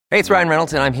Hey, it's Ryan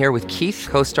Reynolds, and I'm here with Keith,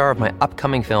 co-star of my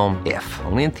upcoming film, If,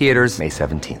 only in theaters May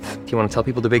 17th. Do you want to tell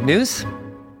people the big news?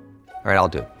 All right, I'll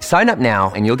do it. Sign up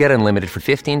now and you'll get unlimited for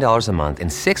 $15 a month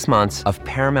and 6 months of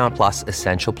Paramount Plus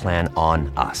Essential Plan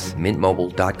on us.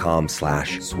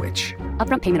 MintMobile.com/switch.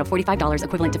 Upfront payment of $45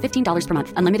 equivalent to $15 per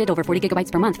month. Unlimited over 40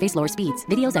 gigabytes per month. Face lower speeds.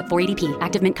 Videos at 480p.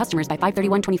 Active Mint customers by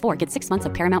 531.24 get 6 months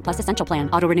of Paramount Plus Essential Plan.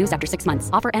 Auto renews after 6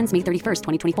 months. Offer ends May 31st,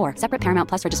 2024. Separate Paramount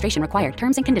Plus registration required.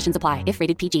 Terms and conditions apply if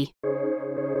rated PG.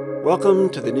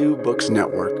 Welcome to the New Books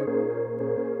Network.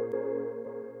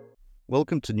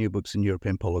 Welcome to New Books in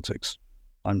European Politics.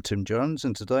 I'm Tim Jones,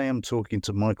 and today I'm talking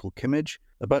to Michael Kimmage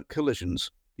about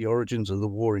collisions, the origins of the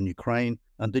war in Ukraine,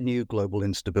 and the new global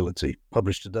instability,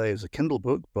 published today as a Kindle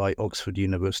book by Oxford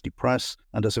University Press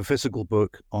and as a physical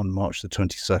book on March the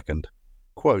 22nd.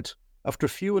 Quote, after a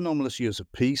few anomalous years of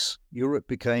peace, Europe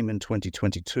became in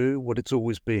 2022 what it's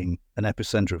always been, an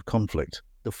epicenter of conflict,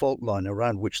 the fault line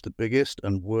around which the biggest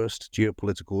and worst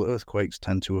geopolitical earthquakes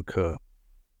tend to occur.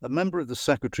 A member of the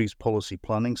Secretary's policy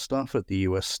planning staff at the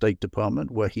US State Department,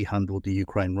 where he handled the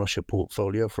Ukraine-Russia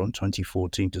portfolio from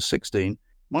 2014 to 16,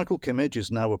 Michael Kimmage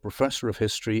is now a professor of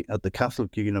history at the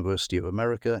Catholic University of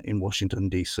America in Washington,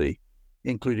 D.C.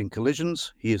 Including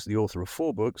Collisions, he is the author of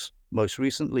 4 books, most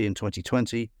recently in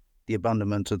 2020, The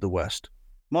Abandonment of the West.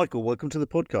 Michael, welcome to the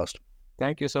podcast.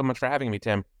 Thank you so much for having me,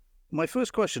 Tim. My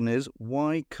first question is,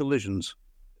 why collisions?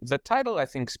 The title, I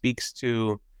think, speaks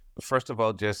to, first of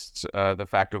all, just the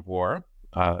fact of war,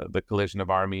 the collision of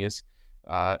armies,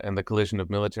 and the collision of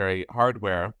military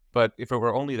hardware. But if it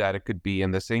were only that, it could be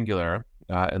in the singular.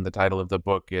 And the title of the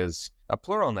book is a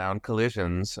plural noun,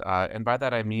 collisions. And by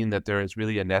that, I mean that there is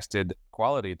really a nested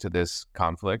quality to this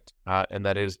conflict, and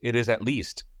that is, it is at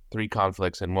least 3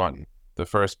 conflicts in one. The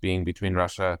first being between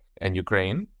Russia and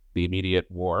Ukraine, the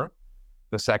immediate war.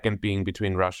 The second being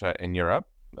between Russia and Europe,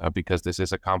 because this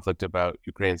is a conflict about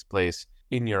Ukraine's place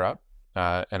in Europe,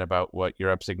 and about what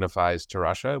Europe signifies to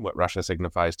Russia, what Russia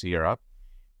signifies to Europe.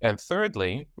 And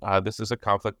thirdly, this is a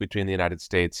conflict between the United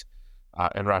States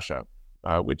and Russia,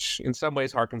 which in some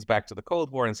ways harkens back to the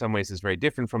Cold War, in some ways is very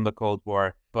different from the Cold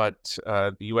War. But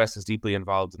the U.S. is deeply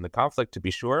involved in the conflict, to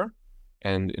be sure,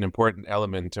 and an important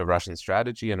element of Russian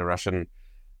strategy and a Russian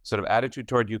sort of attitude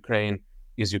toward Ukraine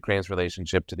is Ukraine's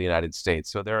relationship to the United States.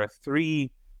 So there are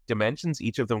 3 dimensions,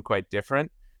 each of them quite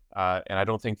different. And I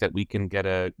don't think that we can get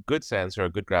a good sense or a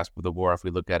good grasp of the war if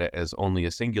we look at it as only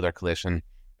a singular collision.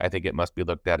 I think it must be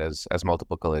looked at as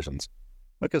multiple collisions.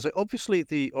 Okay, so obviously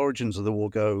the origins of the war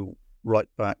go right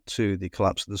back to the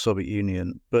collapse of the Soviet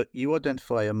Union, but you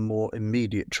identify a more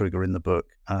immediate trigger in the book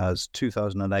as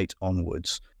 2008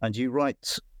 onwards. And you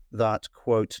write that,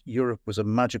 quote, Europe was a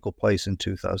magical place in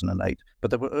 2008, but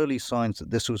there were early signs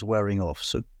that this was wearing off.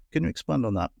 So can you expand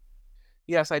on that?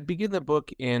 Yes, I'd begin the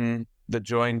book with the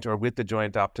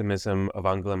joint optimism of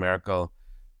Angela Merkel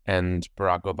and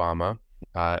Barack Obama.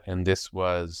 And this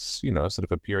was, sort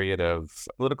of a period of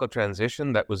political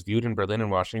transition that was viewed in Berlin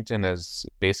and Washington as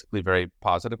basically very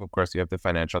positive. Of course, you have the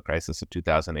financial crisis of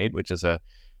 2008, which is a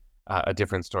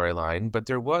different storyline. But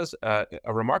there was a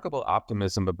remarkable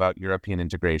optimism about European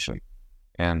integration.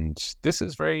 And this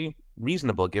is very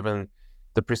reasonable given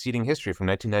the preceding history. From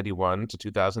 1991 to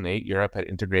 2008, Europe had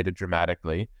integrated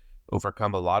dramatically,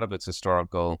 overcome a lot of its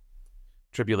historical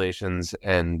tribulations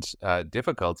and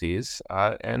difficulties.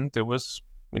 And there was,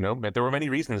 there were many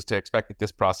reasons to expect that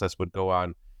this process would go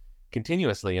on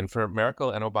continuously. And for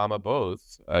Merkel and Obama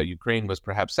both, Ukraine was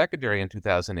perhaps secondary in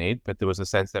 2008, but there was a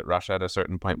sense that Russia at a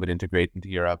certain point would integrate into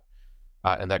Europe,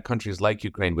 and that countries like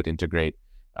Ukraine would integrate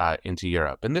into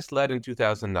Europe. And this led in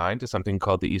 2009 to something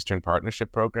called the Eastern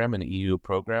Partnership Program, an EU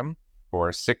program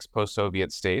for 6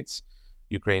 post-Soviet states,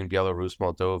 Ukraine, Belarus,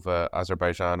 Moldova,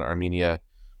 Azerbaijan, Armenia,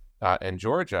 and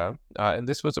Georgia. And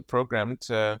this was a program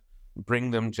to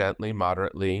bring them gently,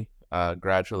 moderately,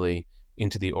 gradually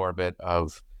into the orbit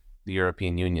of the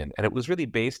European Union. And it was really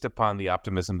based upon the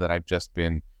optimism that I've just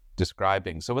been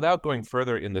describing. So without going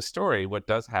further in the story, what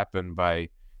does happen by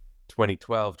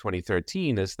 2012,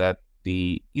 2013 is that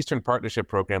the Eastern Partnership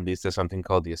Program leads to something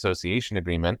called the Association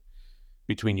Agreement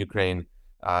between Ukraine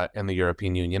and the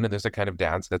European Union. And there's a kind of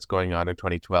dance that's going on in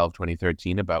 2012,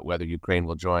 2013 about whether Ukraine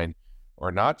will join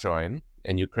or not join.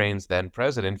 And Ukraine's then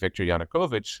president, Viktor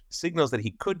Yanukovych, signals that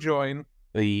he could join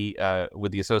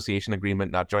with the association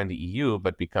agreement, not join the EU,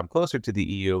 but become closer to the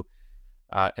EU.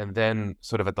 And then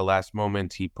sort of at the last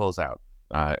moment, he pulls out.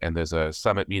 And there's a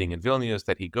summit meeting in Vilnius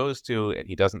that he goes to, and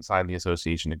he doesn't sign the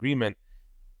association agreement.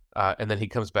 And then he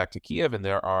comes back to Kiev, and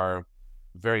there are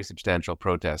very substantial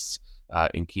protests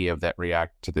in Kiev that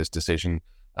react to this decision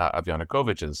of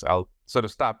Yanukovych's. I'll sort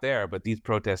of stop there, but these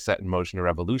protests set in motion a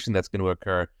revolution that's going to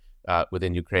occur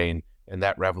within Ukraine. And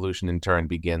that revolution in turn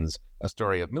begins a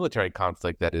story of military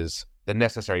conflict that is the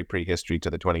necessary prehistory to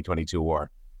the 2022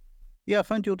 war. Yeah, I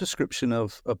found your description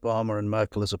of Obama and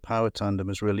Merkel as a power tandem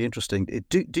is really interesting.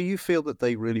 Do you feel that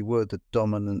they really were the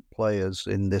dominant players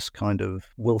in this kind of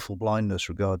willful blindness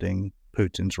regarding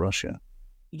Putin's Russia?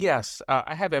 Yes,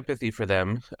 I have empathy for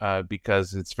them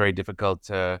because it's very difficult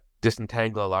to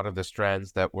disentangle a lot of the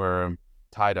strands that were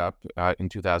tied up in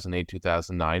 2008,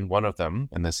 2009. One of them,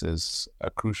 and this is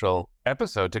a crucial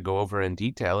episode to go over in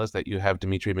detail, is that you have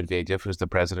Dmitry Medvedev, who's the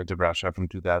president of Russia from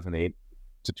 2008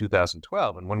 to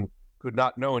 2012. And one could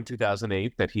not know in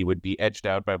 2008 that he would be edged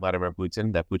out by Vladimir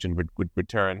Putin, that Putin would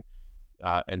return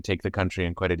and take the country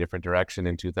in quite a different direction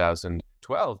in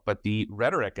 2012. But the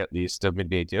rhetoric, at least, of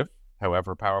Medvedev,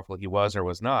 however powerful he was or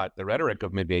was not, the rhetoric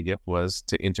of Medvedev was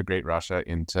to integrate Russia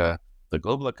into the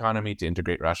global economy, to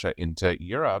integrate Russia into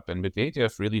Europe. And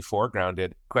Medvedev really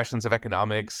foregrounded questions of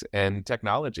economics and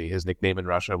technology. His nickname in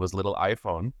Russia was Little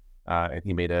iPhone. And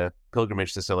he made a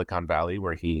pilgrimage to Silicon Valley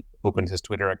where he opened his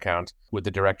Twitter account with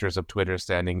the directors of Twitter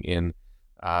standing in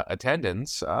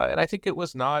attendance. And I think it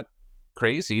was not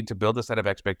crazy to build a set of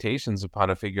expectations upon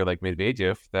a figure like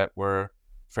Medvedev that were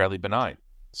fairly benign.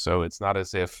 So it's not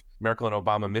as if Merkel and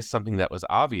Obama missed something that was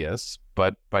obvious,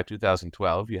 but by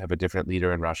 2012, you have a different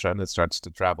leader in Russia and it starts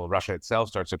to travel. Russia itself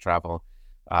starts to travel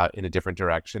in a different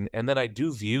direction. And then I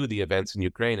do view the events in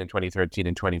Ukraine in 2013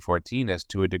 and 2014 as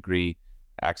to a degree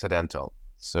accidental.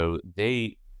 So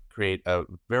they create a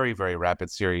very, very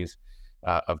rapid series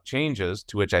of changes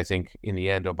to which I think in the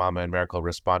end, Obama and Merkel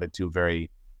responded to very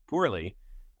poorly.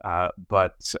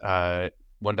 But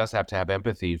one does have to have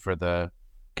empathy for the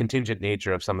contingent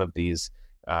nature of some of these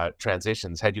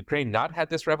transitions. Had Ukraine not had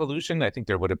this revolution, I think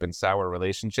there would have been sour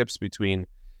relationships between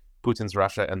Putin's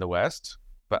Russia and the West.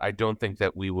 But I don't think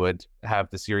that we would have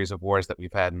the series of wars that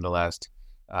we've had in the last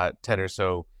 10 or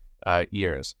so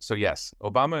years. So yes,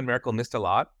 Obama and Merkel missed a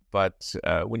lot, but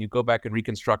when you go back and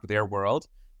reconstruct their world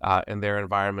and their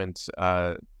environment,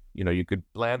 you could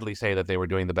blandly say that they were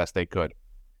doing the best they could.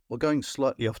 Well, going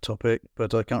slightly off topic,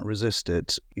 but I can't resist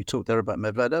it. You talked there about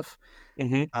Medvedev,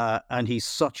 and he's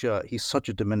such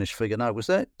a diminished figure now.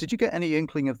 Did you get any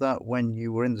inkling of that when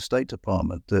you were in the State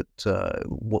Department? That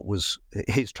what was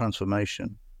his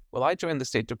transformation? Well, I joined the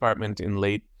State Department in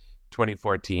late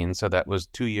 2014, so that was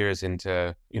 2 years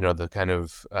into the kind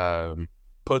of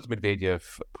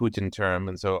post-Medvedev Putin term,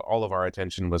 and so all of our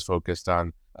attention was focused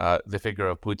on the figure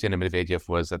of Putin, and Medvedev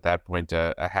was at that point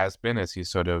a has-been, as he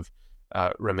sort of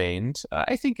remained.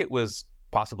 I think it was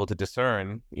possible to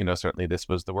discern, certainly this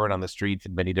was the word on the street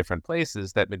in many different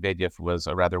places, that Medvedev was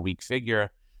a rather weak figure,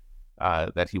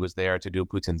 that he was there to do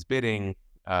Putin's bidding,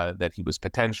 that he was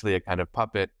potentially a kind of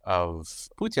puppet of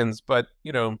Putin's. But,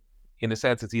 in a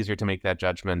sense, it's easier to make that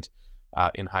judgment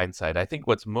in hindsight. I think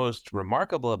what's most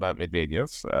remarkable about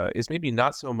Medvedev is maybe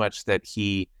not so much that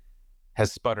he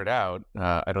has sputtered out.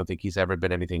 I don't think he's ever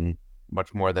been anything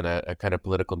much more than a kind of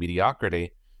political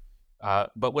mediocrity.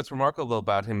 But what's remarkable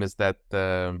about him is that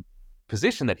the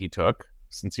position that he took,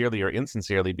 sincerely or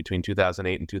insincerely, between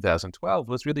 2008 and 2012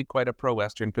 was really quite a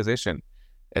pro-Western position,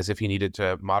 as if he needed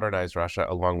to modernize Russia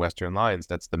along Western lines.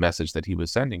 That's the message that he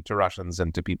was sending to Russians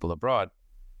and to people abroad.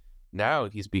 Now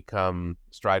he's become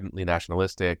stridently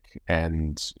nationalistic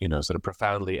and, sort of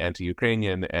profoundly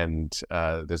anti-Ukrainian. And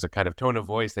there's a kind of tone of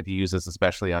voice that he uses,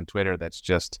 especially on Twitter, that's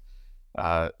just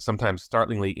sometimes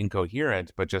startlingly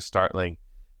incoherent, but just startling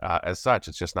as such.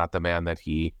 It's just not the man that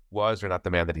he was, or not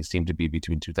the man that he seemed to be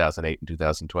between 2008 and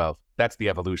 2012. That's the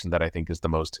evolution that I think is the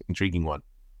most intriguing one.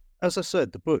 As I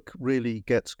said, the book really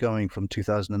gets going from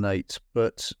 2008,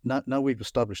 but now we've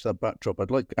established that backdrop,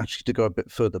 I'd like actually to go a bit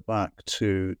further back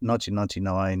to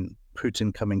 1999,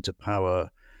 Putin coming to power,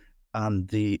 and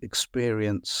the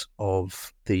experience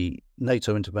of the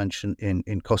NATO intervention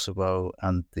in Kosovo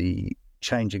and the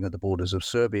changing of the borders of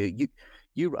Serbia.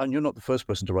 You and you're not the first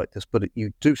person to write this, but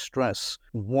you do stress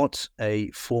what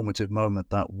a formative moment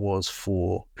that was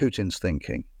for Putin's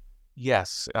thinking.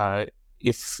 Yes.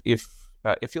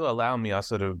 If you'll allow me, I'll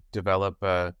sort of develop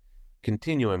a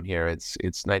continuum here. It's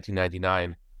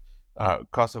 1999,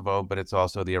 Kosovo, but it's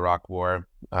also the Iraq War,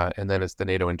 and then it's the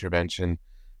NATO intervention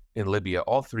in Libya.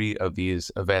 All three of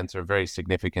these events are very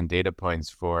significant data points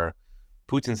for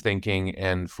Putin's thinking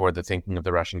and for the thinking of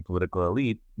the Russian political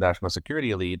elite, national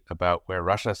security elite, about where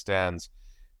Russia stands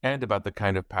and about the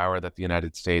kind of power that the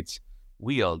United States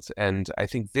wields. And I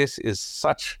think this is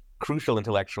such crucial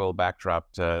intellectual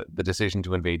backdrop to the decision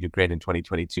to invade Ukraine in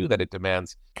 2022 that it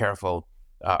demands careful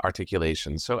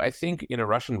articulation. So I think in a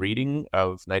Russian reading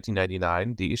of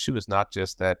 1999, the issue is not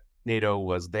just that NATO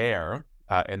was there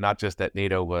and not just that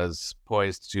NATO was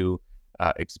poised to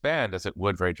expand as it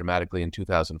would very dramatically in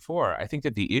 2004. I think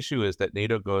that the issue is that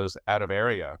NATO goes out of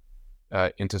area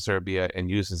into Serbia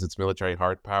and uses its military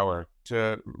hard power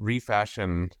to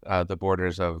refashion the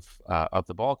borders of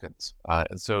the Balkans.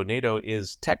 And so NATO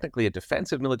is technically a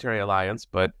defensive military alliance,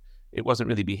 but it wasn't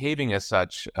really behaving as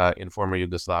such in former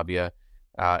Yugoslavia.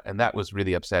 And that was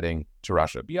really upsetting to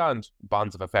Russia. Beyond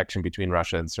bonds of affection between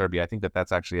Russia and Serbia, I think that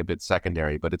that's actually a bit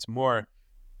secondary, but it's more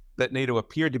that NATO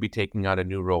appeared to be taking on a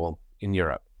new role in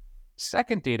Europe.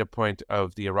 Second data point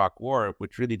of the Iraq War,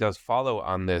 which really does follow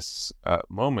on this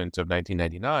moment of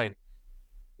 1999,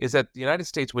 is that the United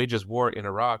States wages war in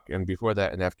Iraq and before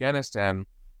that in Afghanistan,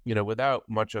 without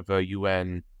much of a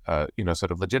UN,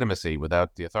 sort of legitimacy,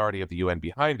 without the authority of the UN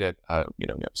behind it.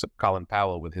 So Colin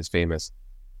Powell with his famous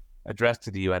address to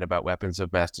the UN about weapons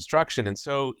of mass destruction. And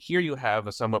so here you have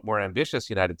a somewhat more ambitious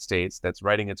United States that's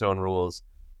writing its own rules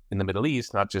in the Middle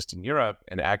East, not just in Europe,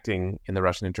 and acting in the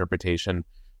Russian interpretation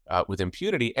with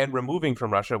impunity and removing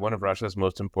from Russia one of Russia's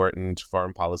most important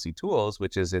foreign policy tools,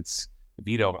 which is its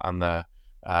veto on the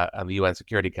UN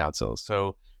Security Council.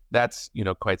 So that's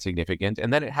quite significant.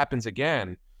 And then it happens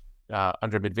again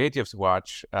under Medvedev's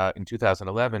watch in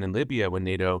 2011 in Libya when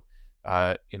NATO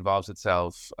involves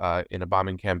itself in a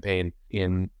bombing campaign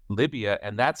in Libya,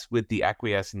 and that's with the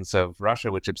acquiescence of Russia,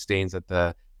 which abstains at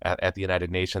the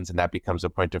United Nations, and that becomes a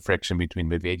point of friction between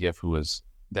Medvedev, who was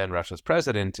then Russia's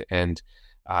president, and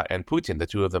Putin. The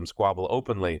two of them squabble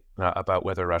openly about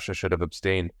whether Russia should have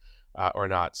abstained or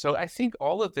not. So I think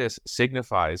all of this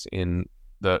signifies in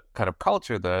the kind of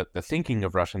culture, the thinking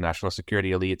of Russian national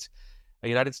security elites, a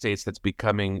United States that's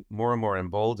becoming more and more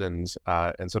emboldened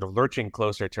and sort of lurching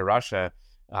closer to Russia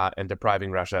and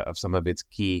depriving Russia of some of its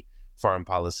key foreign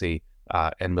policy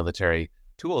and military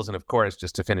tools. And of course,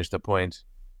 just to finish the point,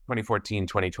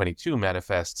 2014-2022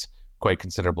 manifests quite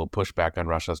considerable pushback on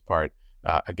Russia's part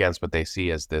against what they see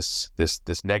as this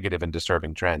negative and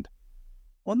disturbing trend.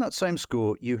 On that same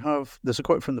score, there's a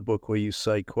quote from the book where you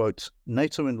say, quote,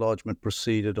 NATO enlargement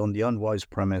proceeded on the unwise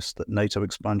premise that NATO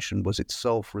expansion was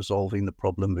itself resolving the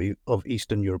problem of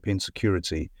Eastern European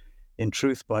security. In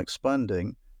truth, by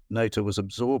expanding, NATO was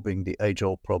absorbing the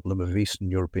age-old problem of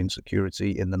Eastern European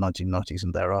security in the 1990s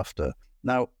and thereafter.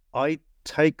 Now, I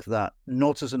take that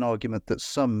not as an argument that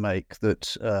some make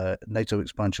that NATO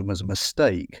expansion was a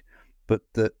mistake, but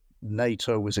that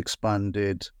NATO was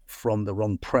expanded from the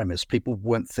wrong premise. People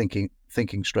weren't thinking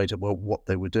straight about what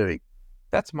they were doing.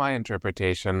 That's my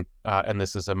interpretation, and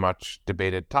this is a much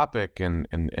debated topic, and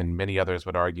many others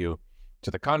would argue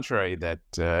to the contrary,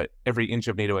 that every inch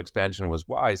of NATO expansion was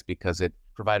wise because it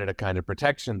provided a kind of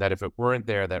protection that if it weren't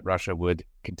there, that Russia would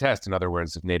contest. In other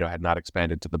words, if NATO had not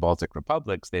expanded to the Baltic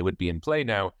republics, they would be in play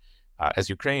now, as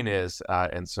Ukraine is,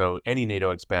 and so any NATO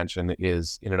expansion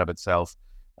is in and of itself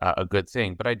a good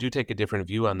thing. But I do take a different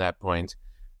view on that point.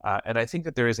 And I think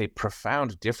that there is a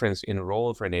profound difference in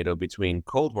role for NATO between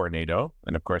Cold War NATO,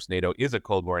 and of course NATO is a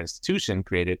Cold War institution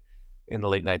created in the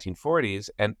late 1940s,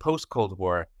 and post-Cold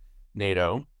War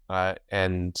NATO,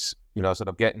 and sort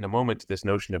of get in a moment to this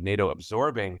notion of NATO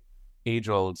absorbing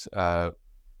age-old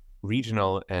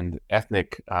regional and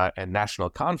ethnic and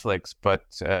national conflicts. But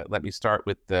let me start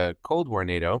with the Cold War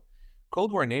NATO.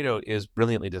 Cold War NATO is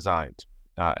brilliantly designed.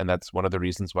 And that's one of the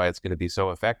reasons why it's going to be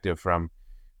so effective from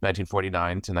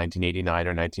 1949 to 1989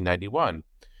 or 1991.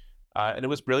 And it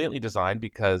was brilliantly designed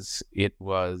because it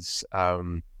was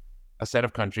a set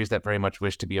of countries that very much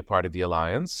wished to be a part of the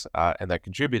alliance and that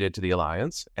contributed to the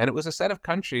alliance. And it was a set of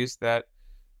countries that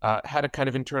had a kind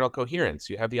of internal coherence.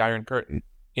 You have the Iron Curtain.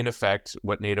 In effect,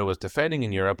 what NATO was defending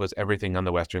in Europe was everything on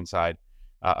the Western side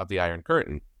of the Iron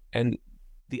Curtain. And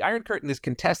the Iron Curtain is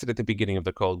contested at the beginning of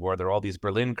the Cold War. There are all these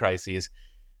Berlin crises.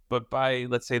 But by,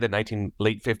 let's say, the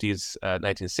late 50s,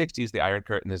 1960s, the Iron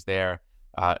Curtain is there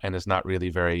and is not really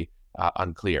very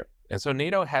unclear. And so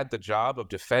NATO had the job of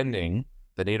defending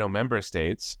the NATO member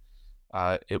states.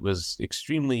 It was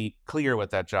extremely clear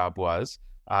what that job was.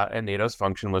 And NATO's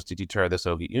function was to deter the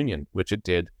Soviet Union, which it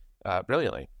did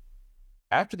brilliantly.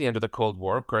 After the end of the Cold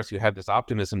War, of course, you had this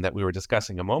optimism that we were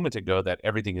discussing a moment ago, that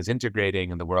everything is integrating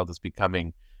and the world is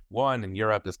becoming one, and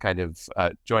Europe is kind of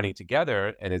joining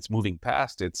together, and it's moving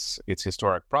past its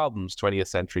historic problems, 20th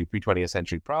century, pre-20th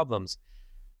century problems.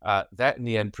 That in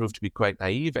the end proved to be quite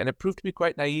naive, and it proved to be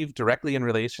quite naive directly in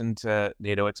relation to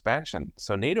NATO expansion.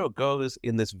 So NATO goes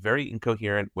in this very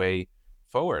incoherent way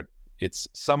forward. It's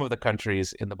some of the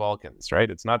countries in the Balkans,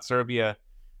 right? It's not Serbia,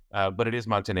 but it is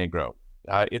Montenegro.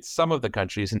 It's some of the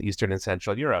countries in Eastern and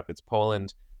Central Europe. It's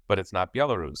Poland, but it's not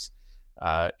Belarus.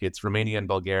 It's Romania and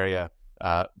Bulgaria,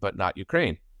 but not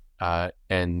Ukraine.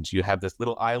 And you have this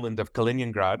little island of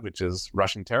Kaliningrad, which is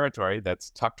Russian territory, that's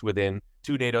tucked within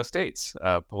two NATO states,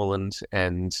 Poland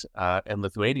and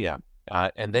Lithuania.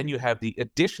 And then you have the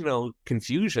additional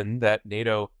confusion that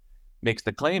NATO makes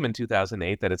the claim in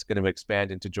 2008 that it's going to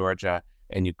expand into Georgia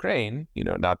and Ukraine,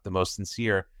 not the most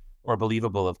sincere or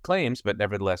believable of claims, but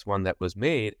nevertheless one that was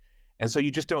made. And so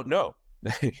you just don't know,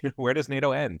 where does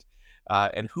NATO end?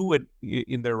 And who would,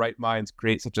 in their right minds,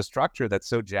 create such a structure that's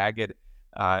so jagged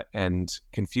and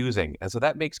confusing? And so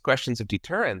that makes questions of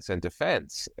deterrence and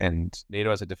defense and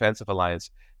NATO as a defensive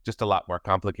alliance just a lot more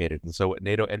complicated. And so what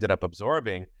NATO ended up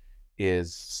absorbing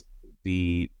is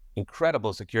the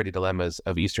incredible security dilemmas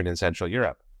of Eastern and Central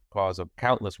Europe, cause of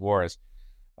countless wars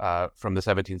from the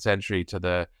 17th century to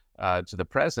the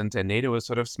present. And NATO is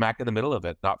sort of smack in the middle of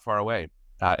it, not far away.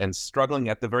 And struggling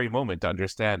at the very moment to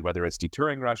understand whether it's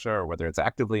deterring Russia or whether it's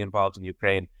actively involved in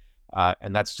Ukraine.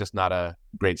 And that's just not a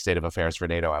great state of affairs for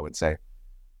NATO, I would say.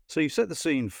 So you set the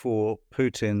scene for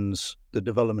the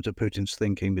development of Putin's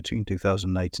thinking between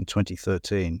 2008 and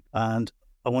 2013. And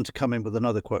I want to come in with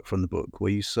another quote from the book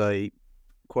where you say,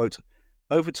 quote,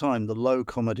 "Over time, the low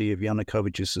comedy of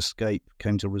Yanukovych's escape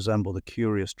came to resemble the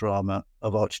curious drama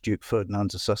of Archduke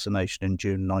Ferdinand's assassination in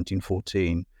June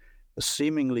 1914. A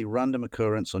seemingly random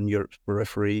occurrence on Europe's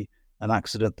periphery, an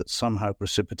accident that somehow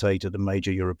precipitated a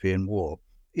major European war."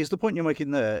 Is the point you're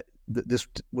making there that this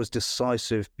was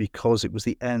decisive because it was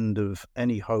the end of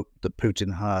any hope that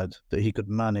Putin had that he could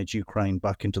manage Ukraine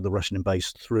back into the Russian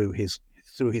base through his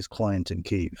client in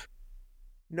Kyiv?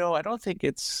 No, I don't think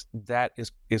that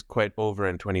is quite over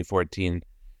in 2014.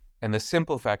 And the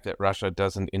simple fact that Russia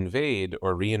doesn't invade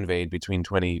or reinvade between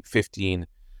 2015,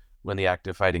 when the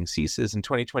active fighting ceases, and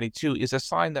 2022 is a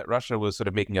sign that Russia was sort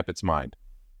of making up its mind,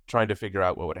 trying to figure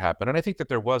out what would happen. And I think that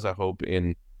there was a hope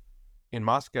in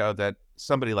Moscow that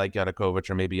somebody like Yanukovych,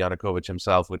 or maybe Yanukovych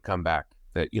himself, would come back.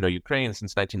 That, Ukraine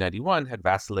since 1991 had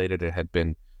vacillated. It had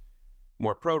been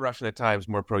more pro-Russian at times,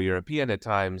 more pro-European at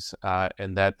times,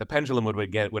 and that the pendulum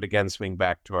would again swing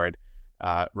back toward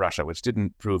Russia, which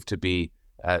didn't prove to be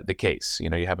the case.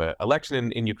 You have an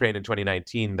election in Ukraine in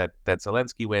 2019 that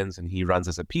Zelensky wins, and he runs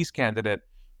as a peace candidate.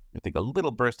 I think a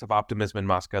little burst of optimism in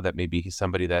Moscow that maybe he's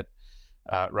somebody that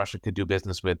Russia could do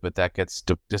business with, but that gets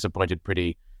disappointed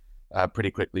pretty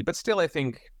quickly. But still, I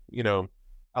think,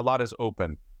 a lot is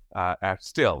open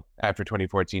still after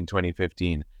 2014,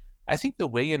 2015. I think the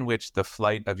way in which the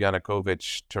flight of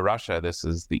Yanukovych to Russia, this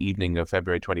is the evening of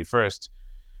February 21st,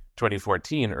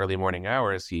 2014, early morning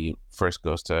hours, he first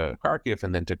goes to Kharkiv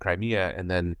and then to Crimea and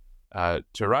then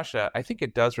to Russia. I think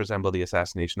it does resemble the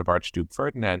assassination of Archduke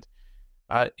Ferdinand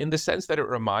in the sense that it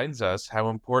reminds us how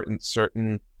important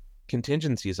certain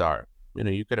contingencies are.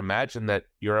 You could imagine that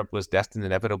Europe was destined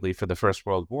inevitably for the First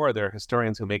World War. There are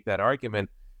historians who make that argument,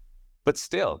 but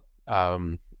still,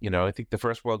 I think the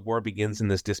First World War begins in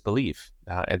this disbelief,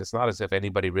 and it's not as if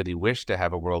anybody really wished to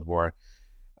have a world war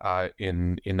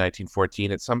in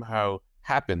 1914. It somehow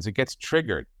happens. It gets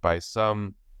triggered by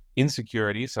some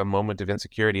insecurity, some moment of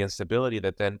insecurity and instability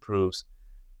that then proves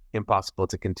impossible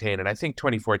to contain. And I think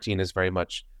 2014 is very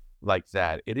much like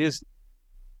that. It is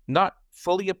not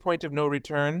fully a point of no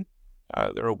return.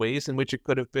 There are ways in which it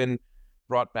could have been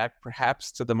brought back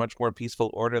perhaps to the much more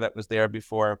peaceful order that was there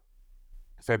before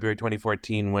February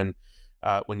 2014 when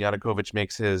Yanukovych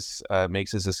makes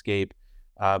his escape.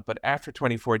 But after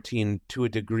 2014, to a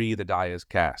degree, the die is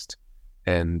cast.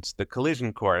 And the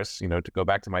collision course, to go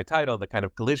back to my title, the kind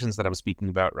of collisions that I'm speaking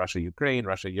about, Russia-Ukraine,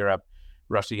 Russia-Europe,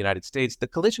 Russia-United States, the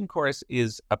collision course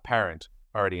is apparent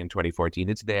already in 2014.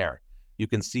 It's there. You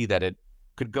can see that it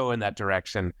could go in that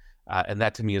direction. And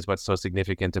that, to me, is what's so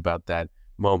significant about that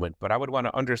moment. But I would want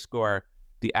to underscore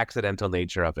the accidental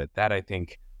nature of it. That, I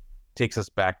think, takes us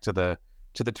back to the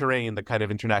terrain, the kind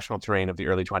of international terrain of the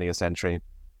early 20th century.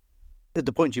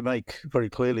 The point you make very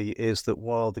clearly is that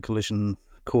while the collision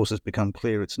course has become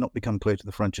clear, it's not become clear to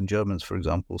the French and Germans, for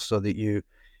example, so that you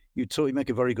make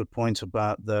a very good point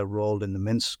about their role in the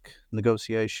Minsk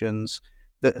negotiations,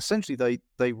 that essentially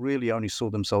they really only saw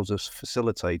themselves as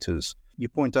facilitators. You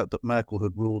point out that Merkel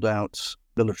had ruled out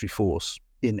military force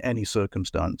in any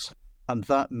circumstance, and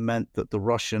that meant that the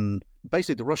Russians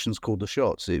called the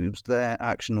shots. It was their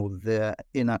action or their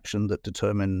inaction that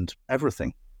determined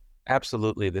everything.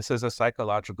 Absolutely. This is a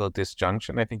psychological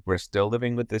disjunction. I think we're still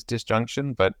living with this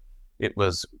disjunction, but it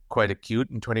was quite acute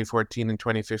in 2014 and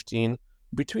 2015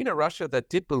 between a Russia that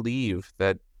did believe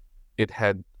that it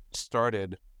had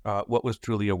started what was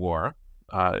truly a war.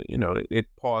 It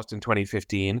paused in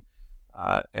 2015.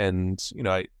 I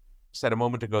said a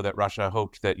moment ago that Russia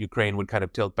hoped that Ukraine would kind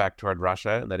of tilt back toward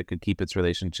Russia and that it could keep its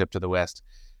relationship to the West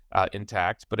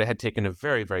intact, but it had taken a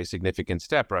very, very significant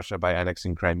step, Russia, by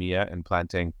annexing Crimea and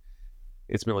planting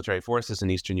its military forces in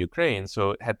eastern Ukraine.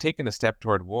 So it had taken a step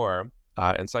toward war.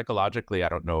 And psychologically, I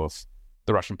don't know if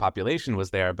the Russian population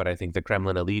was there, but I think the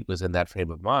Kremlin elite was in that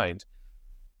frame of mind.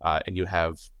 And you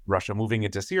have Russia moving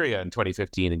into Syria in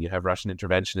 2015, and you have Russian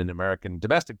intervention in American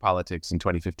domestic politics in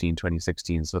 2015,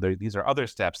 2016. So these are other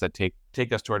steps that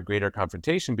take us toward greater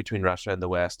confrontation between Russia and the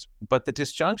West. But the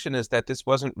disjunction is that this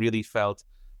wasn't really felt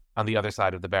on the other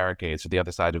side of the barricades or the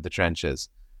other side of the trenches.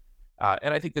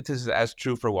 And I think that this is as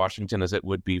true for Washington as it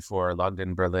would be for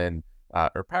London, Berlin,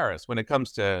 or Paris. When it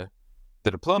comes to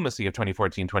the diplomacy of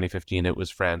 2014, 2015, it was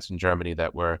France and Germany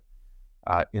that were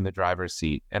in the driver's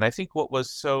seat. And I think what was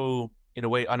so, in a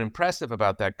way, unimpressive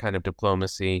about that kind of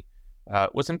diplomacy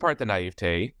was in part the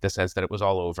naivete, the sense that it was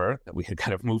all over, that we had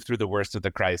kind of moved through the worst of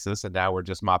the crisis and now we're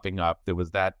just mopping up. There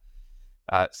was that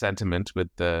sentiment with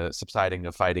the subsiding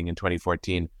of fighting in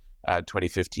 2014,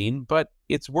 2015, but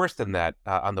it's worse than that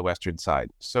on the Western side.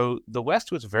 So the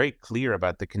West was very clear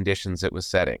about the conditions it was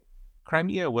setting.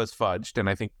 Crimea was fudged, and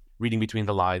I think reading between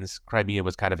the lines, Crimea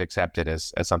was kind of accepted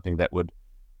as something that would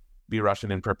be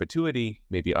Russian in perpetuity,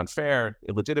 maybe unfair,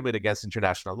 illegitimate against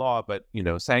international law, but,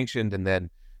 sanctioned and then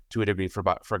to a degree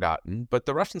forgotten. But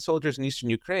the Russian soldiers in eastern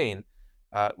Ukraine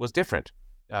was different.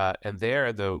 And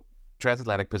there, the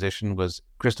transatlantic position was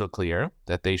crystal clear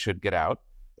that they should get out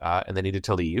and they needed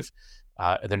to leave.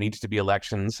 And there needed to be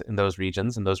elections in those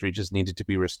regions, and those regions needed to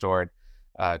be restored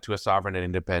to a sovereign and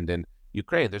independent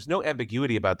Ukraine. There's no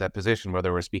ambiguity about that position,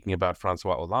 whether we're speaking about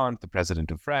Francois Hollande, the president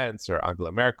of France, or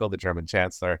Angela Merkel, the German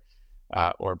chancellor,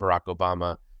 or Barack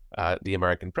Obama, the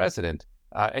American president.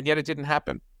 And yet it didn't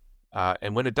happen.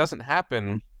 And when it doesn't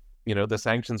happen, the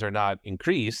sanctions are not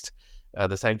increased.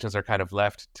 The sanctions are kind of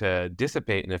left to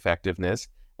dissipate in effectiveness.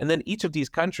 And then each of these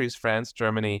countries, France,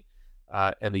 Germany,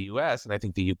 and the U.S., and I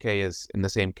think the UK is in the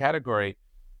same category,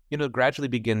 gradually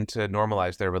begin to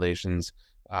normalize their relations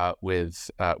with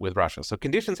Russia. So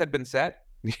conditions had been set,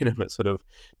 a sort of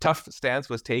tough stance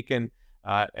was taken,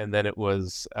 and then it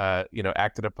was,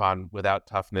 acted upon without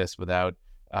toughness, without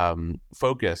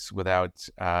focus, without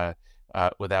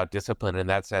discipline. In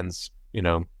that sense,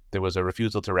 there was a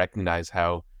refusal to recognize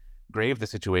how grave the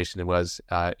situation was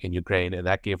in Ukraine, and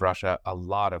that gave Russia a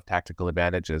lot of tactical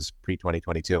advantages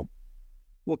pre-2022.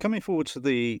 Well, coming forward to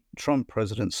the Trump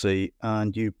presidency,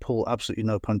 and you pull absolutely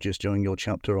no punches during your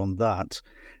chapter on that,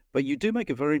 but you do make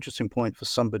a very interesting point for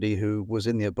somebody who was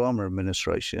in the Obama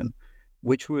administration,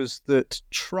 which was that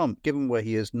Trump, given where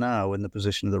he is now in the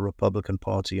position of the Republican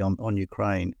Party on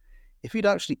Ukraine, if he'd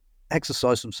actually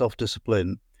exercised some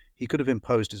self-discipline, he could have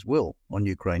imposed his will on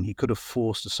Ukraine. He could have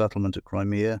forced a settlement at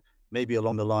Crimea, maybe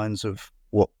along the lines of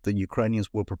what the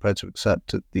Ukrainians were prepared to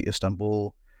accept at the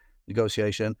Istanbul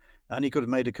negotiation, and he could have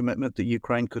made a commitment that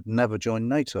Ukraine could never join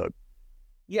NATO.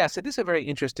 Yes, it is a very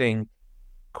interesting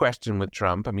question with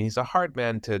Trump. I mean, he's a hard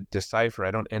man to decipher.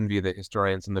 I don't envy the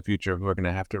historians in the future who are going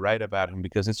to have to write about him,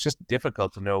 because it's just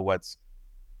difficult to know what's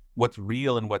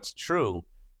real and what's true,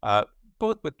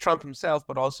 both with Trump himself,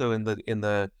 but also in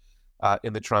the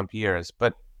Trump years.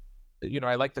 But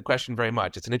I like the question very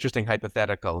much. It's an interesting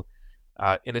hypothetical.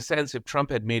 In a sense, if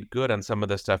Trump had made good on some of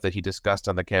the stuff that he discussed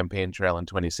on the campaign trail in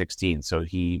 2016, so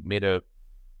he made a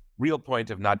real point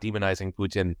of not demonizing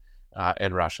Putin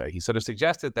and Russia. He sort of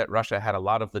suggested that Russia had a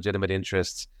lot of legitimate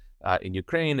interests in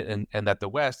Ukraine, and that the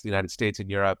West, the United States and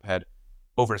Europe, had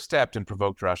overstepped and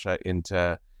provoked Russia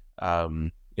into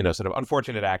sort of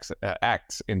unfortunate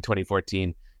acts in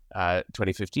 2014,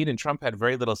 2015. And Trump had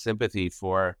very little sympathy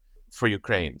for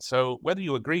Ukraine. So whether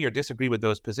you agree or disagree with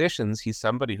those positions, he's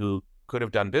somebody who could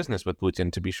have done business with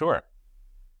Putin, to be sure.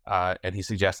 And he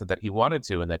suggested that he wanted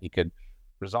to, and that he could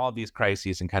resolve these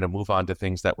crises and kind of move on to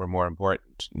things that were more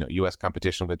important, U.S.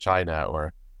 competition with China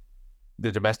or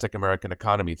the domestic American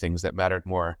economy, things that mattered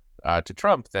more to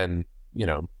Trump than,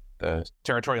 the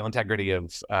territorial integrity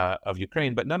of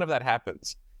Ukraine. But none of that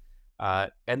happens.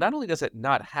 And not only does it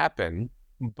not happen,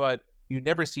 but you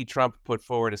never see Trump put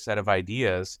forward a set of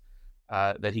ideas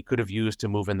that he could have used to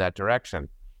move in that direction.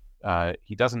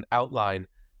 He doesn't outline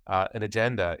an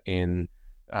agenda in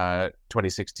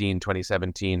 2016,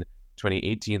 2017,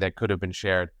 2018 that could have been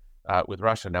shared with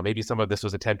Russia. Now, maybe some of this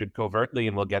was attempted covertly,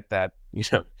 and we'll get that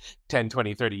 10,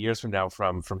 20, 30 years from now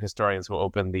from historians who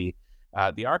open the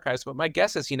archives. But my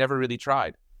guess is he never really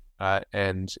tried.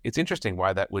 And it's interesting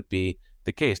why that would be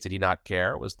the case. Did he not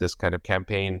care? Was this kind of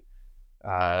campaign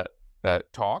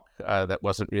talk that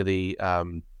wasn't really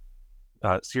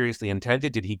seriously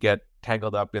intended? Did he get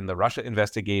tangled up in the Russia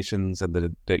investigations and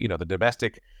the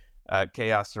domestic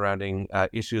chaos surrounding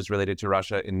issues related to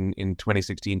Russia in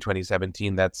 2016,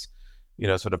 2017? That's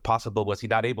sort of possible? Was he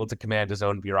not able to command his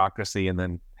own bureaucracy and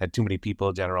then had too many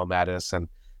people, General Mattis and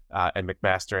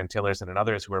McMaster and Tillerson and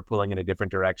others who are pulling in a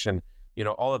different direction?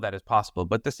 All of that is possible.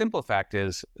 But the simple fact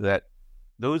is that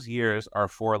those years are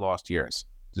 4 lost years.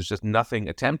 There's just nothing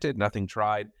attempted, nothing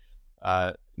tried,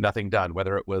 nothing done,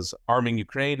 whether it was arming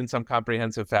Ukraine in some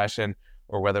comprehensive fashion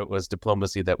or whether it was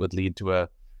diplomacy that would lead to a,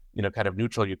 kind of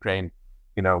neutral Ukraine.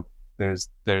 There's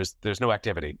no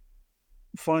activity.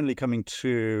 Finally, coming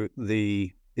to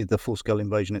the full-scale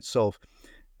invasion itself,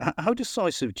 how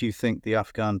decisive do you think the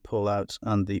Afghan pullout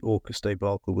and the AUKUS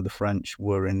debacle with the French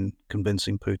were in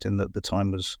convincing Putin that the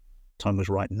time was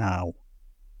right now?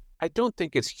 I don't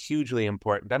think it's hugely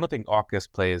important. I don't think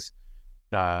AUKUS plays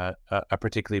a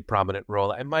particularly prominent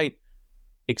role. I might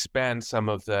expand some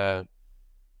of the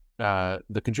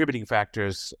contributing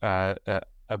factors a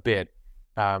bit.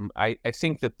 I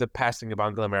think that the passing of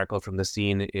Angela Merkel from the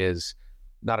scene is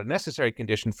not a necessary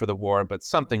condition for the war, but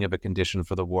something of a condition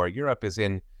for the war. Europe is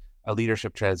in a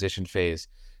leadership transition phase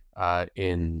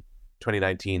in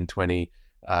 2019,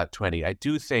 2020. I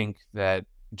do think that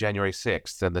January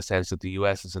 6th, in the sense that the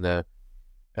U.S. is in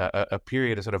a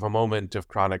period, a sort of a moment of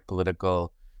chronic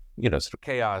political, sort of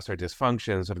chaos or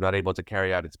dysfunction, sort of not able to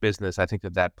carry out its business. I think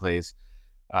that plays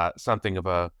something of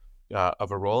a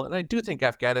role. And I do think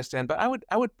Afghanistan, but I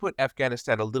would put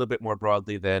Afghanistan a little bit more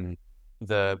broadly than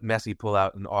the messy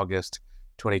pullout in August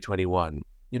 2021.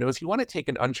 If you want to take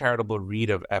an uncharitable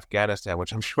read of Afghanistan,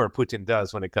 which I'm sure Putin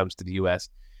does when it comes to the U.S.,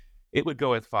 it would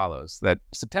go as follows: that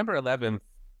September 11th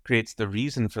creates the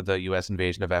reason for the U.S.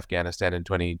 invasion of Afghanistan in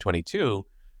 2022,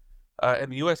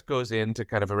 and the U.S. goes in to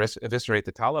kind of eviscerate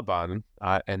the Taliban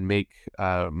and make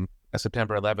a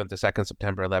September 11th, a second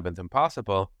September 11th,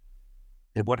 impossible.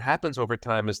 And what happens over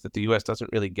time is that the U.S. doesn't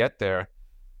really get there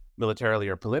militarily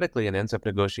or politically and ends up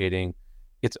negotiating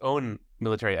its own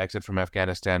military exit from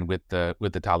Afghanistan with the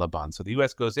Taliban. So the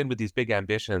U.S. goes in with these big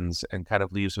ambitions and kind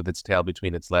of leaves with its tail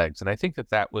between its legs. And I think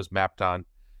that was mapped on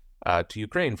to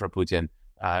Ukraine for Putin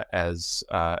as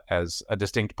a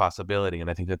distinct possibility.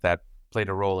 And I think that played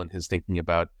a role in his thinking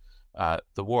about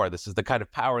the war. This is the kind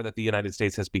of power that the United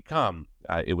States has become.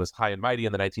 It was high and mighty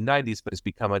in the 1990s, but it's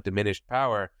become a diminished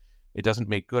power. It doesn't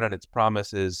make good on its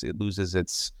promises. It loses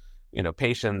its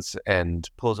patience and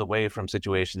pulls away from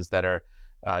situations that are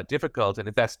difficult. And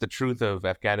if that's the truth of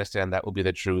Afghanistan, that will be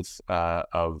the truth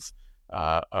of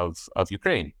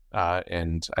Ukraine.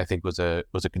 And I think was a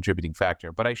contributing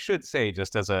factor. But I should say,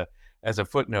 just as a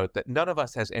footnote, that none of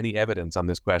us has any evidence on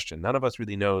this question. None of us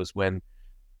really knows when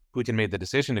Putin made the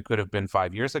decision. It could have been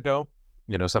 5 years ago.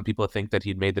 Some people think that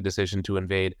he'd made the decision to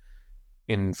invade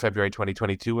in February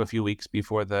 2022, a few weeks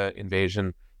before the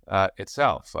invasion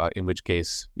itself, in which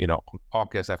case,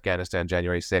 AUKUS, Afghanistan,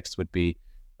 January 6th would be,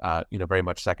 very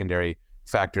much secondary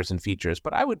factors and features.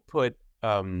 But I would put,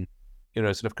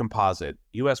 sort of composite,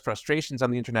 U.S. frustrations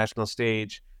on the international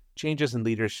stage, changes in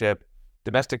leadership,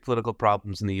 domestic political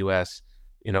problems in the U.S.,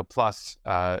 plus,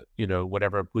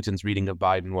 whatever Putin's reading of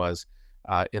Biden was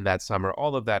in that summer.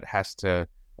 All of that has to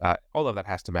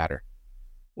matter.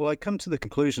 Well, I come to the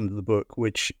conclusion of the book,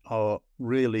 which are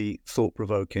really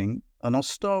thought-provoking. And I'll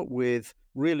start with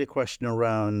really a question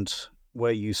around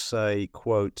where you say,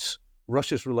 quote,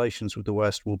 Russia's relations with the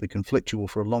West will be conflictual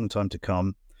for a long time to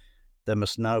come. There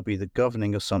must now be the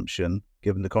governing assumption,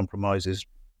 given the compromises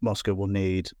Moscow will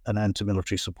need, an end to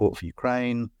military support for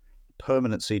Ukraine,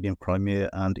 permanent ceding of Crimea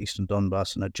and Eastern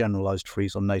Donbass, and a generalized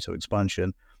freeze on NATO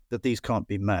expansion, that these can't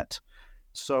be met.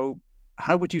 So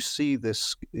how would you see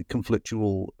this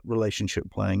conflictual relationship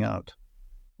playing out?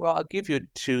 Well, I'll give you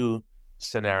 2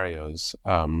 scenarios,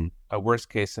 a worst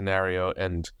case scenario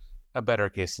and a better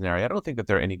case scenario. I don't think that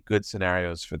there are any good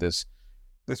scenarios for this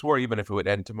war, even if it would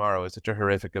end tomorrow. It's such a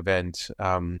horrific event.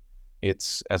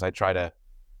 It's, as I try to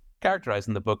characterize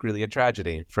in the book, really a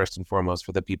tragedy, first and foremost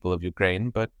for the people of Ukraine,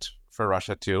 but for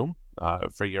Russia too,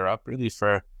 for Europe, really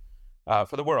for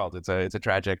the world. It's a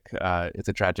tragic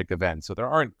event. So there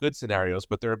aren't good scenarios,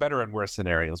 but there are better and worse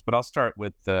scenarios. But I'll start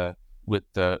with the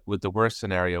worst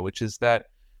scenario, which is that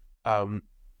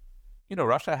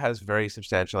Russia has very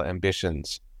substantial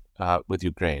ambitions with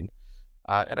Ukraine.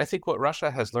 And I think what Russia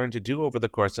has learned to do over the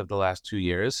course of the last 2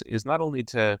 years is not only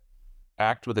to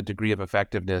act with a degree of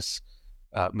effectiveness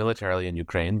militarily in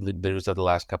Ukraine. The news of the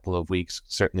last couple of weeks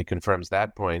certainly confirms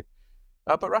that point.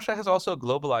 But Russia has also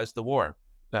globalized the war.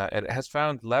 And it has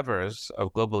found levers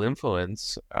of global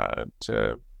influence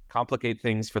to complicate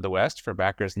things for the West, for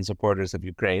backers and supporters of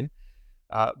Ukraine,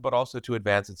 but also to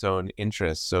advance its own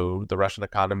interests. So the Russian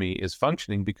economy is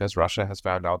functioning because Russia has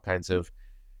found all kinds of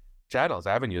channels,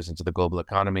 avenues into the global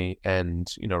economy. And,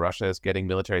 Russia is getting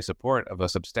military support of a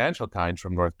substantial kind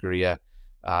from North Korea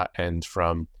and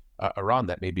from Iran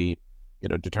that may be,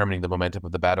 determining the momentum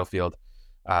of the battlefield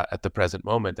at the present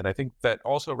moment. And I think that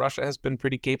also Russia has been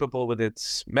pretty capable with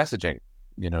its messaging,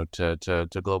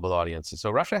 to global audiences.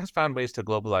 So Russia has found ways to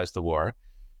globalize the war.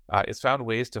 It's found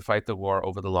ways to fight the war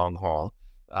over the long haul.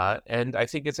 And I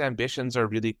think its ambitions are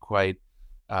really quite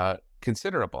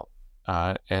considerable.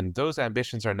 And those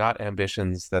ambitions are not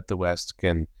ambitions that the West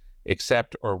can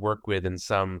accept or work with in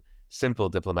some simple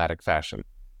diplomatic fashion.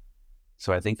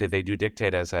 So I think that they do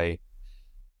dictate, as I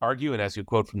argue, and as you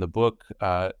quote from the book,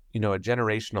 a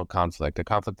generational conflict, a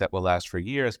conflict that will last for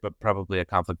years, but probably a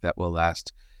conflict that will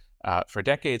last for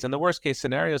decades. And the worst case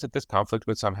scenario is that this conflict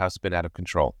would somehow spin out of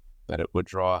control, that it would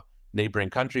draw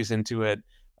neighboring countries into it,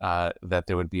 that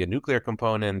there would be a nuclear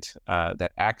component,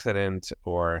 that accident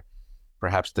or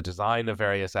perhaps the design of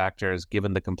various actors,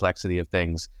 given the complexity of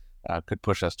things, could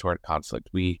push us toward conflict.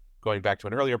 Going back to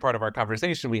an earlier part of our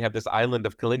conversation, we have this island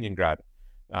of Kaliningrad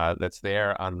that's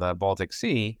there on the Baltic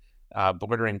Sea,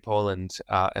 bordering Poland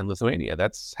and Lithuania.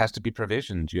 That has to be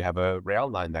provisioned. You have a rail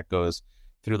line that goes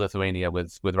through Lithuania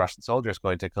with Russian soldiers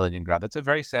going to Kaliningrad. That's a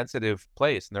very sensitive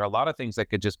place, and there are a lot of things that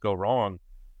could just go wrong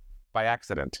by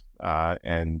accident,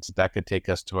 and that could take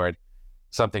us toward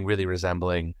something really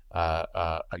resembling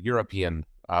a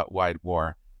European-wide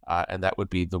war, and that would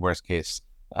be the worst case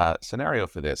scenario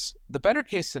for this. The better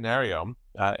case scenario,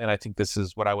 and I think this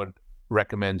is what I would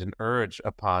recommend and urge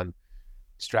upon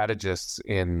strategists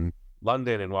in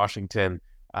London and Washington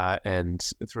and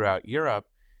throughout Europe,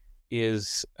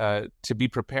 is to be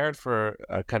prepared for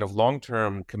a kind of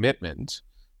long-term commitment,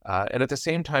 and at the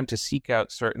same time to seek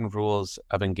out certain rules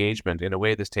of engagement. In a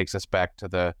way, this takes us back to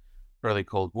the early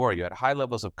Cold War. You had high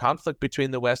levels of conflict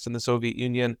between the West and the Soviet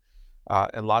Union,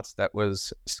 and lots that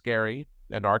was scary,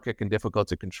 anarchic, and difficult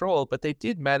to control, but they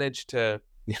did manage to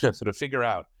sort of figure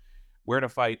out where to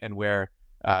fight and where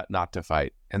not to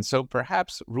fight. And so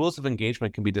perhaps rules of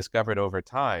engagement can be discovered over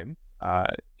time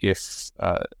if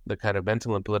the kind of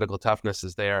mental and political toughness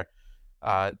is there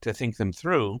to think them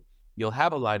through. You'll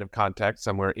have a line of contact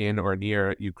somewhere in or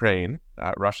near Ukraine.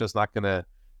 Russia's not going to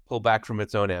pull back from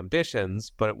its own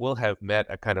ambitions, but it will have met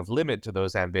a kind of limit to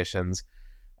those ambitions.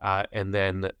 And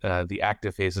then the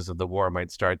active phases of the war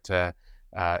might start to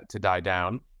die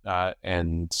down.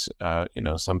 And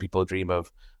some people dream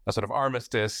of a sort of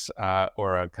armistice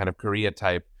or a kind of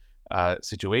Korea-type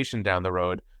situation down the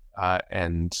road.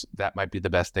 And that might be the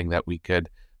best thing that we could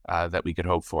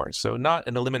hope for. So not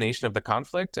an elimination of the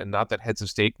conflict, and not that heads of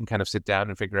state can kind of sit down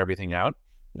and figure everything out.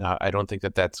 I don't think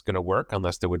that that's going to work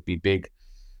unless there would be big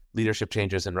leadership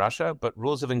changes in Russia, but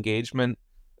rules of engagement,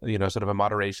 sort of a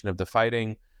moderation of the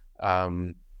fighting, a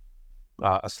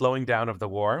slowing down of the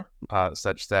war,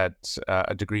 such that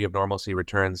a degree of normalcy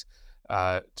returns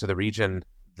to the region,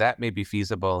 that may be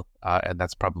feasible, and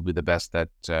that's probably the best that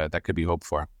could be hoped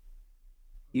for.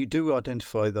 You do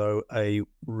identify, though, a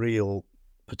real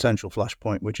potential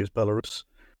flashpoint, which is Belarus.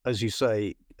 As you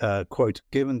say, quote,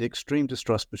 given the extreme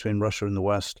distrust between Russia and the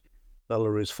West,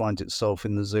 Belarus finds itself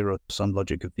in the zero-sum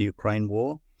logic of the Ukraine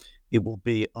war. It will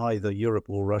be either Europe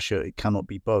or Russia. It cannot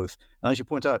be both. And as you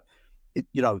point out,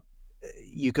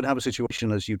 you could have a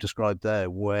situation, as you described there,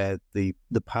 where the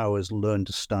powers learn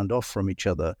to stand off from each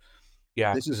other.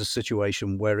 Yeah, this is a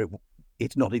situation where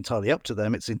it's not entirely up to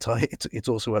them. It's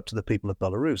also up to the people of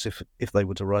Belarus. If they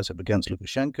were to rise up against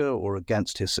Lukashenko or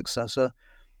against his successor,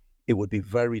 it would be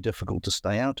very difficult to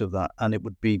stay out of that, and it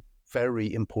would be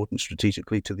very important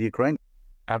strategically to the Ukraine.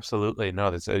 Absolutely. No,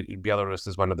 Belarus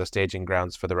is one of the staging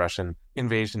grounds for the Russian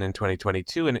invasion in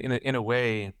 2022. And in a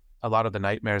way, a lot of the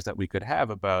nightmares that we could have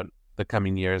about the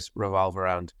coming years revolve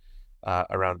around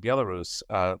Belarus.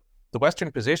 The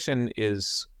Western position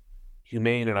is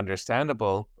humane and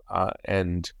understandable,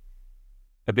 and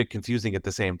a bit confusing at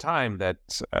the same time, that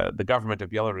the government of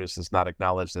Belarus is not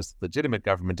acknowledged as the legitimate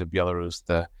government of Belarus.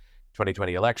 The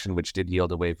 2020 election, which did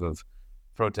yield a wave of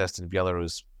protests in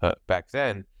Belarus back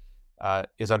then,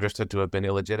 is understood to have been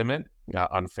illegitimate,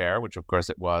 unfair, which of course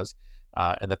it was,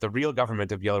 and that the real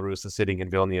government of Belarus is sitting in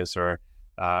Vilnius or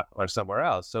somewhere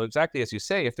else. So exactly as you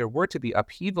say, if there were to be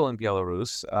upheaval in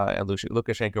Belarus and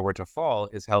Lukashenko were to fall,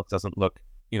 his health doesn't look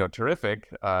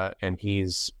terrific, and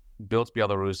he's built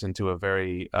Belarus into a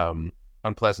very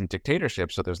unpleasant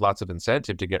dictatorship. So there's lots of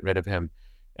incentive to get rid of him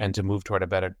and to move toward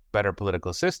a better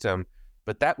political system.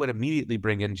 But that would immediately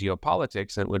bring in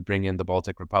geopolitics, and it would bring in the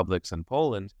Baltic republics and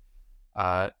Poland,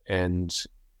 and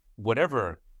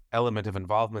whatever element of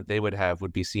involvement they would have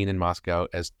would be seen in Moscow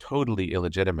as totally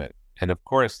illegitimate. And of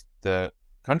course, the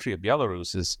country of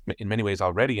Belarus is in many ways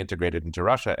already integrated into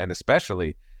Russia, and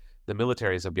especially the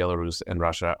militaries of Belarus and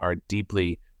Russia are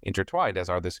deeply intertwined, as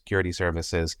are the security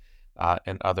services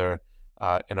and other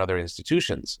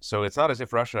institutions. So it's not as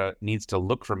if Russia needs to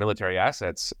look for military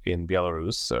assets in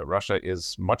Belarus. Russia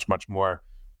is much, much more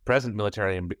present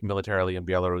militarily in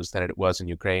Belarus than it was in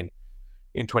Ukraine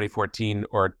in 2014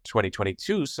 or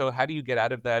 2022. So how do you get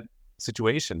out of that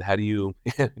situation? How do you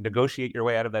negotiate your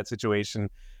way out of that situation?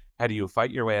 How do you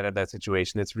fight your way out of that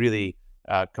situation? It's really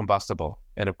combustible.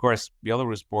 And of course,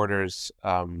 Belarus borders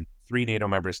 3 NATO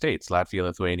member states, Latvia,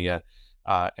 Lithuania,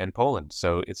 and Poland.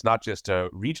 So it's not just a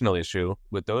regional issue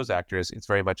with those actors, it's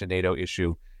very much a NATO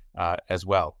issue as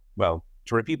well. Well,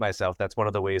 to repeat myself, that's one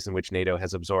of the ways in which NATO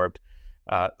has absorbed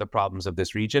the problems of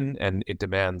this region, and it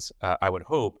demands, I would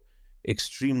hope,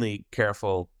 extremely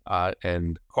careful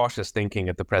and cautious thinking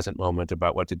at the present moment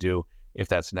about what to do if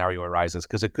that scenario arises,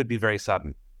 because it could be very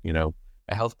sudden.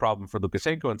 A health problem for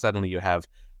Lukashenko, and suddenly you have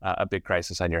a big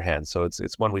crisis on your hands. So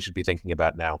it's one we should be thinking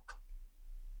about now.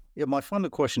 Yeah, my final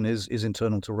question is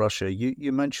internal to Russia.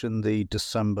 You mentioned the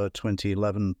December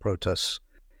 2011 protests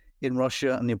in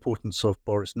Russia and the importance of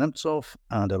Boris Nemtsov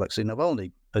and Alexei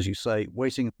Navalny. As you say,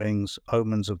 waiting things,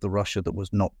 omens of the Russia that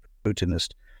was not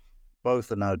Putinist.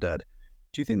 Both are now dead.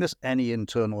 Do you think there's any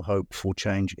internal hope for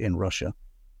change in Russia?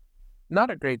 Not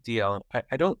a great deal.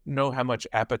 I don't know how much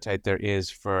appetite there is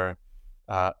for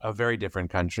a very different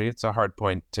country. It's a hard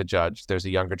point to judge. There's a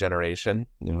younger generation.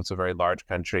 It's a very large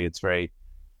country. It's very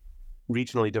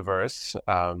regionally diverse,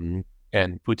 and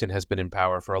Putin has been in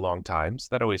power for a long time. So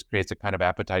that always creates a kind of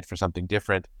appetite for something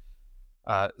different,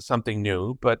 something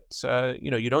new. But,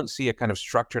 you don't see a kind of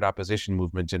structured opposition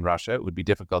movement in Russia. It would be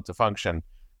difficult to function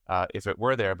if it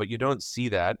were there, but you don't see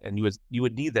that. And you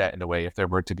would need that in a way if there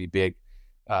were to be big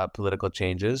political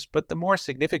changes. But the more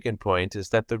significant point is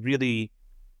that the really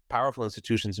powerful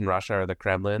institutions in Russia are the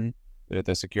Kremlin, they're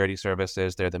the security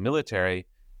services, they're the military.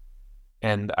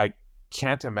 And I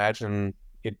can't imagine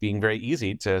it being very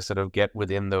easy to sort of get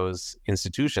within those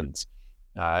institutions.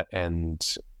 And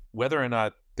whether or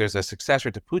not there's a successor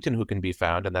to Putin who can be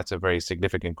found, and that's a very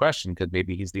significant question, because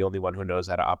maybe he's the only one who knows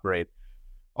how to operate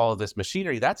all of this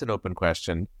machinery, that's an open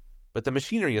question. But the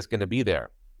machinery is going to be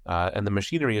there. And the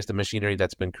machinery is the machinery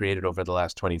that's been created over the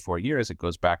last 24 years. It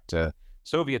goes back to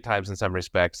Soviet times in some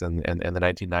respects and the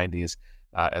 1990s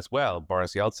as well.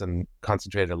 Boris Yeltsin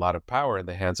concentrated a lot of power in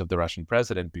the hands of the Russian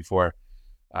president before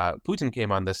Putin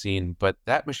came on the scene. But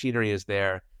that machinery is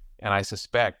there. And I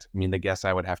suspect, the guess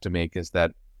I would have to make is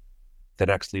that the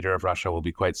next leader of Russia will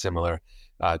be quite similar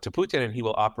to Putin, and he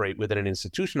will operate within an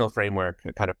institutional framework,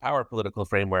 a kind of power political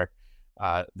framework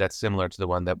that's similar to the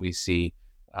one that we see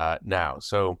now.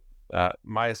 So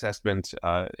my assessment,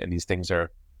 and these things are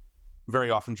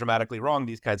very often dramatically wrong,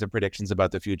 these kinds of predictions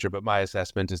about the future, but my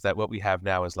assessment is that what we have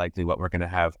now is likely what we're going to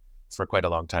have for quite a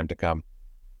long time to come.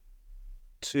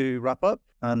 To wrap up,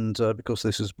 and because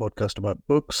this is a podcast about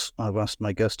books, I've asked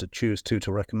my guest to choose 2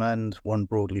 to recommend, one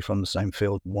broadly from the same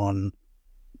field, one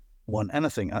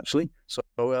anything, actually. So,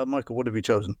 Michael, what have you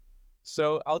chosen?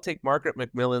 So I'll take Margaret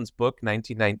Macmillan's book,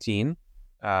 1919,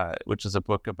 which is a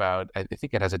book about, I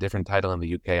think it has a different title in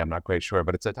the UK, I'm not quite sure,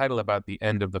 but it's a title about the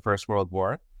end of the First World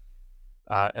War.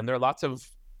 And there are lots of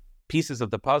pieces of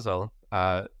the puzzle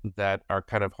that are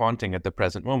kind of haunting at the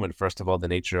present moment. First of all, the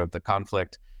nature of the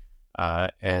conflict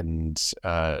and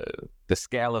the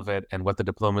scale of it and what the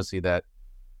diplomacy that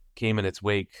came in its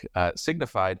wake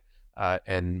signified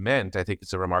and meant. I think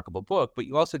it's a remarkable book, but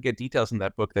you also get details in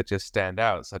that book that just stand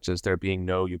out, such as there being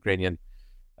no Ukrainian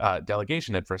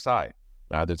delegation at Versailles.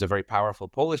 There's a very powerful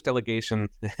Polish delegation.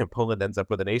 Poland ends up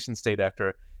with a nation state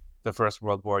after the First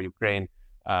World War. Ukraine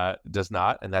does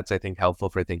not, and that's, I think, helpful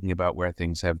for thinking about where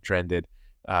things have trended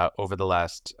over the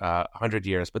last 100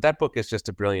 years. But that book is just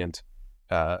a brilliant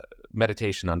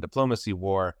meditation on diplomacy,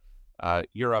 war,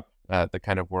 Europe, the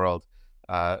kind of world,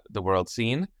 the world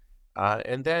scene.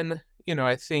 And then,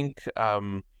 I think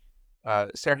Serhiy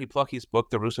Plokhy's book,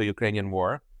 The Russo-Ukrainian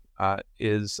War,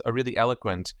 is a really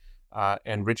eloquent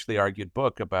and richly argued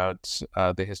book about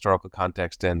the historical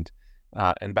context and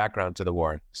background to the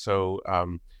war. So,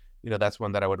 that's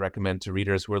one that I would recommend to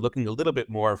readers who are looking a little bit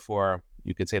more for,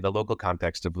 you could say, the local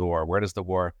context of the war. Where does the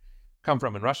war come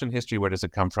from in Russian history? Where does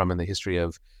it come from in the history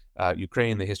of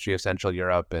Ukraine, the history of Central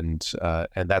Europe? And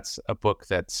that's a book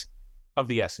that's of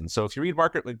the essence. So if you read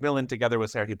Margaret Macmillan together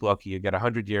with Serhiy Plokhy, you get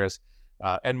 100 years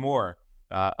and more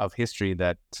of history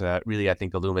that really, I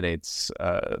think, illuminates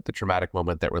the traumatic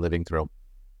moment that we're living through.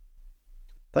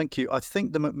 Thank you. I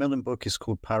think the Macmillan book is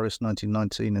called Paris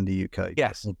 1919 in the UK.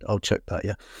 Yes. I'll check that,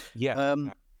 yeah. Yeah.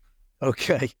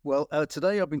 Okay, well,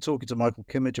 today I've been talking to Michael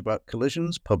Kimmage about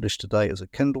Collisions, published today as a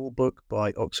Kindle book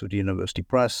by Oxford University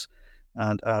Press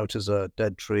and out as a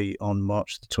Dead Tree on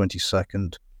March the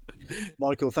 22nd.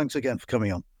 Michael, thanks again for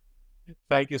coming on.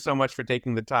 Thank you so much for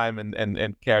taking the time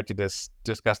and care to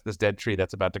discuss this Dead Tree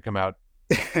that's about to come out.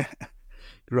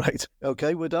 Right.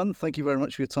 Okay, we're done. Thank you very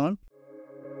much for your time.